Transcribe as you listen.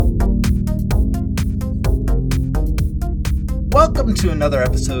Welcome to another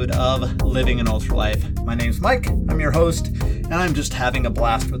episode of Living an Ultra Life. My name's Mike, I'm your host, and I'm just having a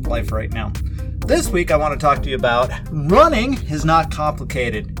blast with life right now. This week I want to talk to you about running is not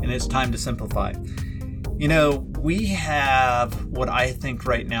complicated and it's time to simplify. You know, we have what I think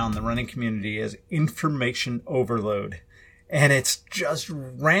right now in the running community is information overload. And it's just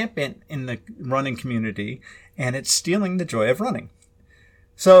rampant in the running community, and it's stealing the joy of running.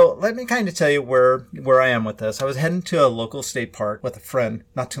 So let me kind of tell you where I am with this. I was heading to a local state park with a friend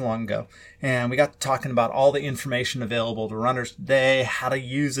not too long ago, and we got talking about all the information available to runners today, how to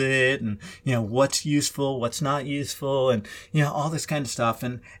use it, and, you know, what's useful, what's not useful, and, you know, all this kind of stuff.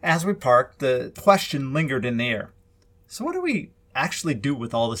 And as we parked, the question lingered in the air. So what do we actually do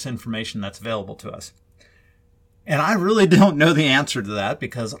with all this information that's available to us? And I really don't know the answer to that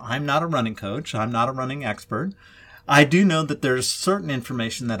because I'm not a running coach. I'm not a running expert. I do know that there's certain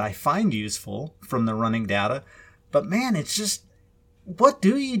information that I find useful from the running data. But man, it's just, what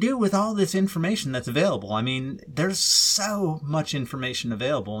do you do with all this information that's available? I mean, there's so much information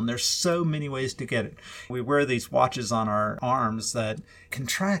available and there's so many ways to get it. We wear these watches on our arms that can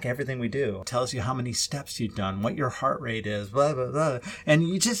track everything we do. It tells you how many steps you've done, what your heart rate is, blah, blah, blah.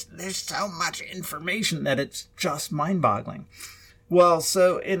 And there's so much information that it's just mind-boggling. Well,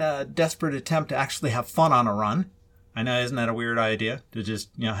 so in a desperate attempt to actually have fun on a run, I know, isn't that a weird idea to just,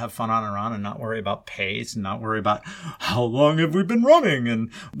 you know, have fun on a run and not worry about pace and not worry about how long have we been running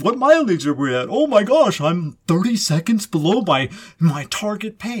and what mileage are we at? Oh my gosh, I'm 30 seconds below my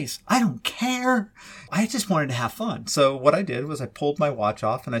target pace. I don't care. I just wanted to have fun. So what I did was I pulled my watch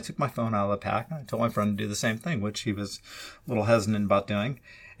off and I took my phone out of the pack and I told my friend to do the same thing, which he was a little hesitant about doing.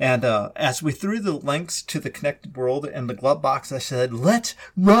 And as we threw the links to the connected world and the glove box, I said, let's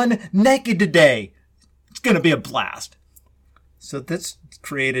run naked today. It's going to be a blast. So this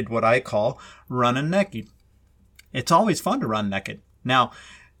created what I call running naked. It's always fun to run naked. Now,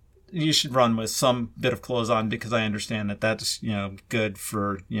 you should run with some bit of clothes on because I understand that that's, you know, good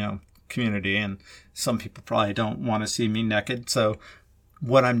for, you know, community. And some people probably don't want to see me naked. So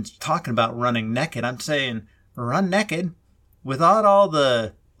what I'm talking about running naked, I'm saying run naked without all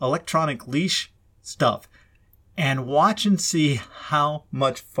the electronic leash stuff. And watch and see how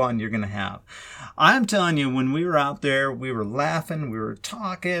much fun you're going to have. I'm telling you, when we were out there, we were laughing, we were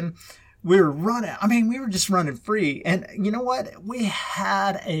talking, we were running. I mean, we were just running free. And you know what? We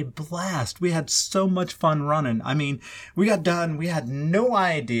had a blast. We had so much fun running. I mean, we got done. We had no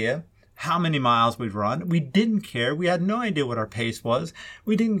idea how many miles we'd run. We didn't care. We had no idea what our pace was.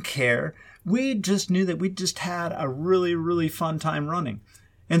 We didn't care. We just knew that we just had a really, really fun time running.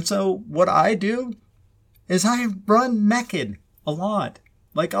 And so what I do is I run naked a lot.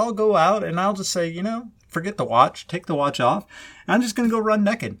 Like I'll go out and I'll just say, you know, forget the watch, take the watch off. And I'm just going to go run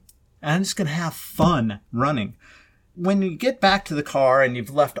naked. And I'm just going to have fun running. When you get back to the car and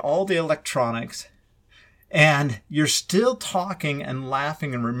you've left all the electronics and you're still talking and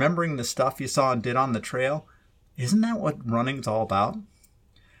laughing and remembering the stuff you saw and did on the trail, isn't that what running's all about?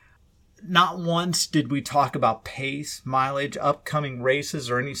 Not once did we talk about pace, mileage, upcoming races,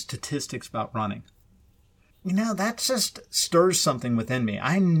 or any statistics about running. You know, that just stirs something within me.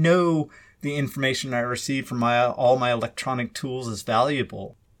 I know the information I receive from all my electronic tools is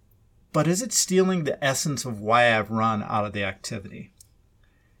valuable, but is it stealing the essence of why I've run out of the activity?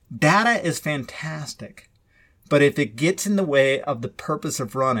 Data is fantastic, but if it gets in the way of the purpose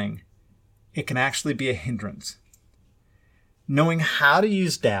of running, it can actually be a hindrance. Knowing how to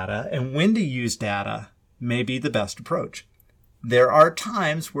use data and when to use data may be the best approach. There are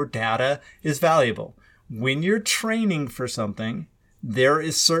times where data is valuable. When you're training for something, there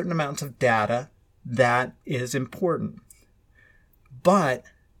is certain amounts of data that is important. But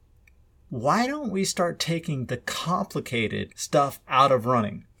why don't we start taking the complicated stuff out of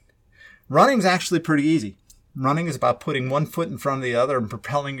running? Running's actually pretty easy. Running is about putting one foot in front of the other and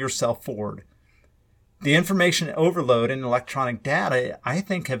propelling yourself forward. The information overload in electronic data, I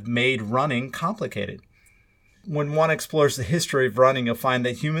think, have made running complicated. When one explores the history of running, you'll find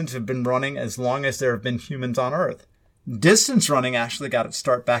that humans have been running as long as there have been humans on Earth. Distance running actually got its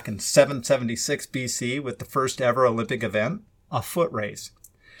start back in 776 BC with the first ever Olympic event, a foot race.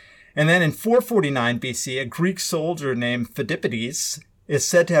 And then in 449 BC, a Greek soldier named Phidippides is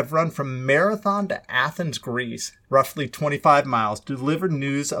said to have run from Marathon to Athens, Greece, roughly 25 miles, to deliver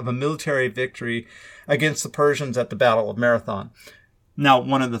news of a military victory against the Persians at the Battle of Marathon. Now,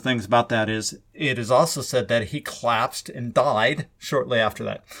 one of the things about that is it is also said that he collapsed and died shortly after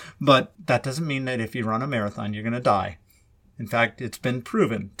that. But that doesn't mean that if you run a marathon, you're going to die. In fact, it's been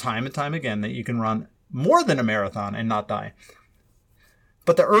proven time and time again that you can run more than a marathon and not die.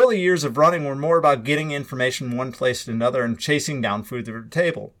 But the early years of running were more about getting information one place to another and chasing down food to the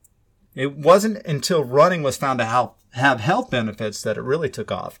table. It wasn't until running was found to have health benefits that it really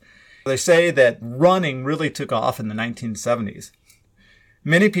took off. They say that running really took off in the 1970s.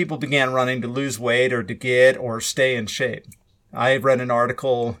 Many people began running to lose weight or to get or stay in shape. I read an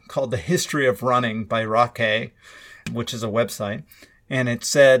article called The History of Running by Rocket, which is a website, and it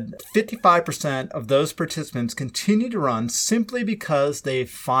said 55% of those participants continue to run simply because they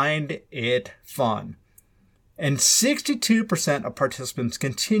find it fun. And 62% of participants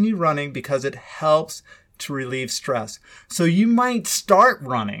continue running because it helps to relieve stress. So you might start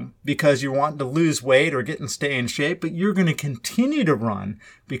running because you want to lose weight or get and stay in shape, but you're going to continue to run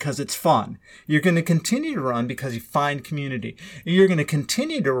because it's fun. You're going to continue to run because you find community. You're going to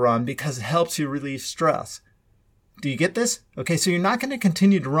continue to run because it helps you relieve stress. Do you get this? Okay, so you're not going to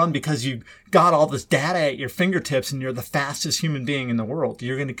continue to run because you got all this data at your fingertips and you're the fastest human being in the world.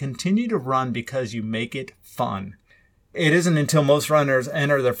 You're going to continue to run because you make it fun. It isn't until most runners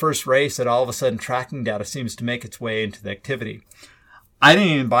enter their first race that all of a sudden tracking data seems to make its way into the activity. I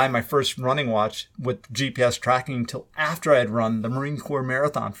didn't even buy my first running watch with GPS tracking until after I had run the Marine Corps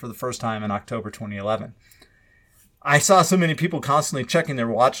Marathon for the first time in October 2011. I saw so many people constantly checking their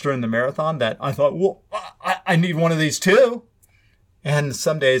watch during the marathon that I thought, well, I need one of these too. And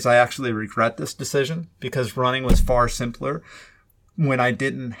some days I actually regret this decision because running was far simpler when I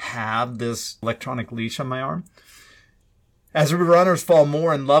didn't have this electronic leash on my arm. As runners fall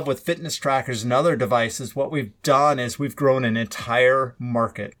more in love with fitness trackers and other devices, what we've done is we've grown an entire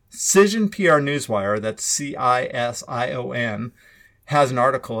market. Cision PR Newswire, that's CISION, has an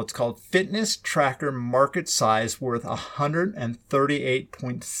article. It's called Fitness Tracker Market Size Worth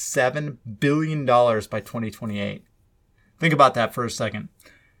 $138.7 billion by 2028. Think about that for a second.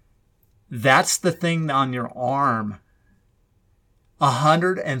 That's the thing on your arm.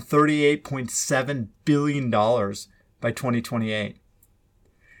 $138.7 billion by 2028.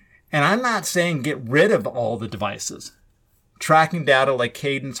 And I'm not saying get rid of all the devices. Tracking data like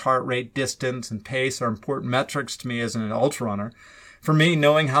cadence, heart rate, distance, and pace are important metrics to me as an ultra runner. For me,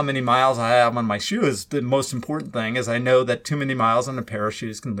 knowing how many miles I have on my shoe is the most important thing, as I know that too many miles on a pair of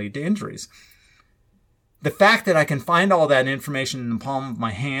shoes can lead to injuries. The fact that I can find all that information in the palm of my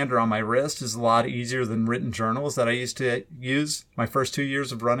hand or on my wrist is a lot easier than written journals that I used to use. My first 2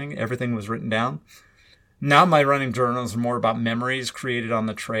 years of running, everything was written down. Now my running journals are more about memories created on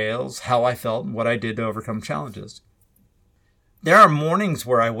the trails, how I felt, and what I did to overcome challenges. There are mornings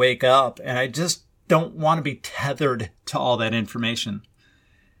where I wake up and I just don't want to be tethered to all that information.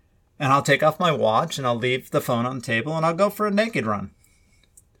 And I'll take off my watch and I'll leave the phone on the table and I'll go for a naked run.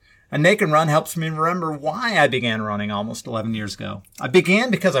 A naked run helps me remember why I began running almost 11 years ago. I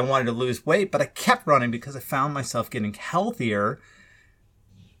began because I wanted to lose weight, but I kept running because I found myself getting healthier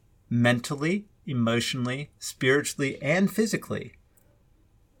mentally, emotionally, spiritually, and physically.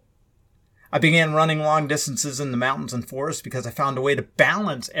 I began running long distances in the mountains and forests because I found a way to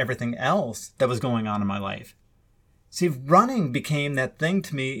balance everything else that was going on in my life. See, running became that thing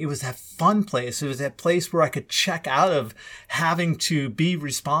to me. It was that fun place. It was that place where I could check out of having to be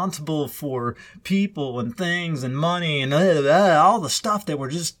responsible for people and things and money and all the stuff that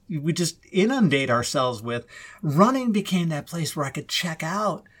we just inundate ourselves with. Running became that place where I could check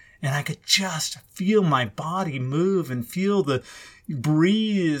out and I could just feel my body move and feel the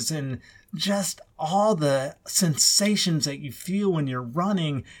breeze and just all the sensations that you feel when you're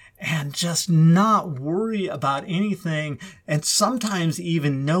running and just not worry about anything and sometimes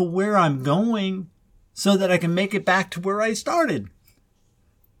even know where I'm going so that I can make it back to where I started.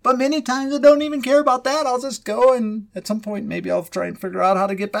 But many times I don't even care about that. I'll just go and at some point maybe I'll try and figure out how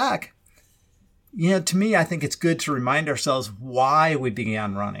to get back. To me, I think it's good to remind ourselves why we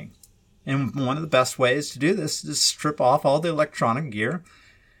began running. And one of the best ways to do this is strip off all the electronic gear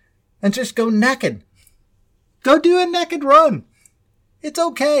and just go naked. Go do a naked run. It's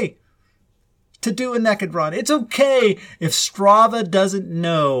okay to do a naked run. It's okay if Strava doesn't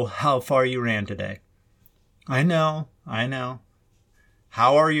know how far you ran today. I know.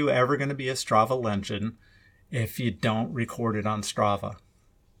 How are you ever going to be a Strava legend if you don't record it on Strava?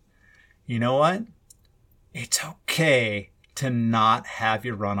 You know what? It's okay to not have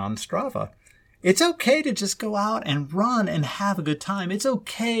your run on Strava. It's okay to just go out and run and have a good time. It's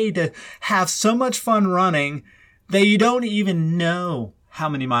okay to have so much fun running that you don't even know how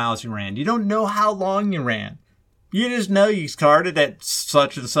many miles you ran. You don't know how long you ran. You just know you started at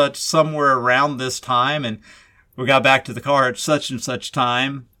such and such somewhere around this time and we got back to the car at such and such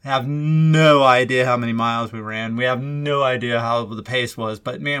time. Have no idea how many miles we ran. We have no idea how the pace was.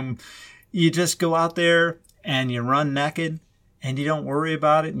 But man, you just go out there and you run naked and you don't worry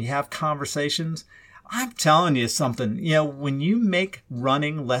about it and you have conversations, I'm telling you something. When you make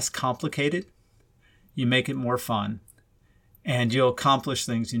running less complicated, you make it more fun, and you'll accomplish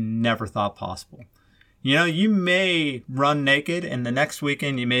things you never thought possible. You may run naked, and the next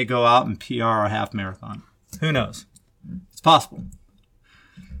weekend you may go out and PR a half marathon. Who knows? It's possible.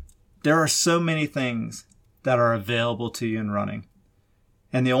 There are so many things that are available to you in running.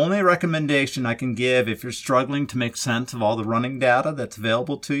 And the only recommendation I can give if you're struggling to make sense of all the running data that's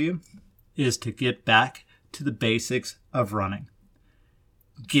available to you is to get back to the basics of running.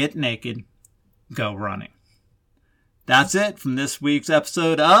 Get naked, go running. That's it from this week's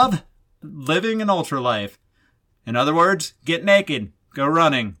episode of Living an Ultra Life. In other words, get naked, go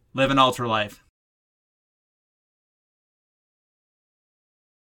running, live an ultra life.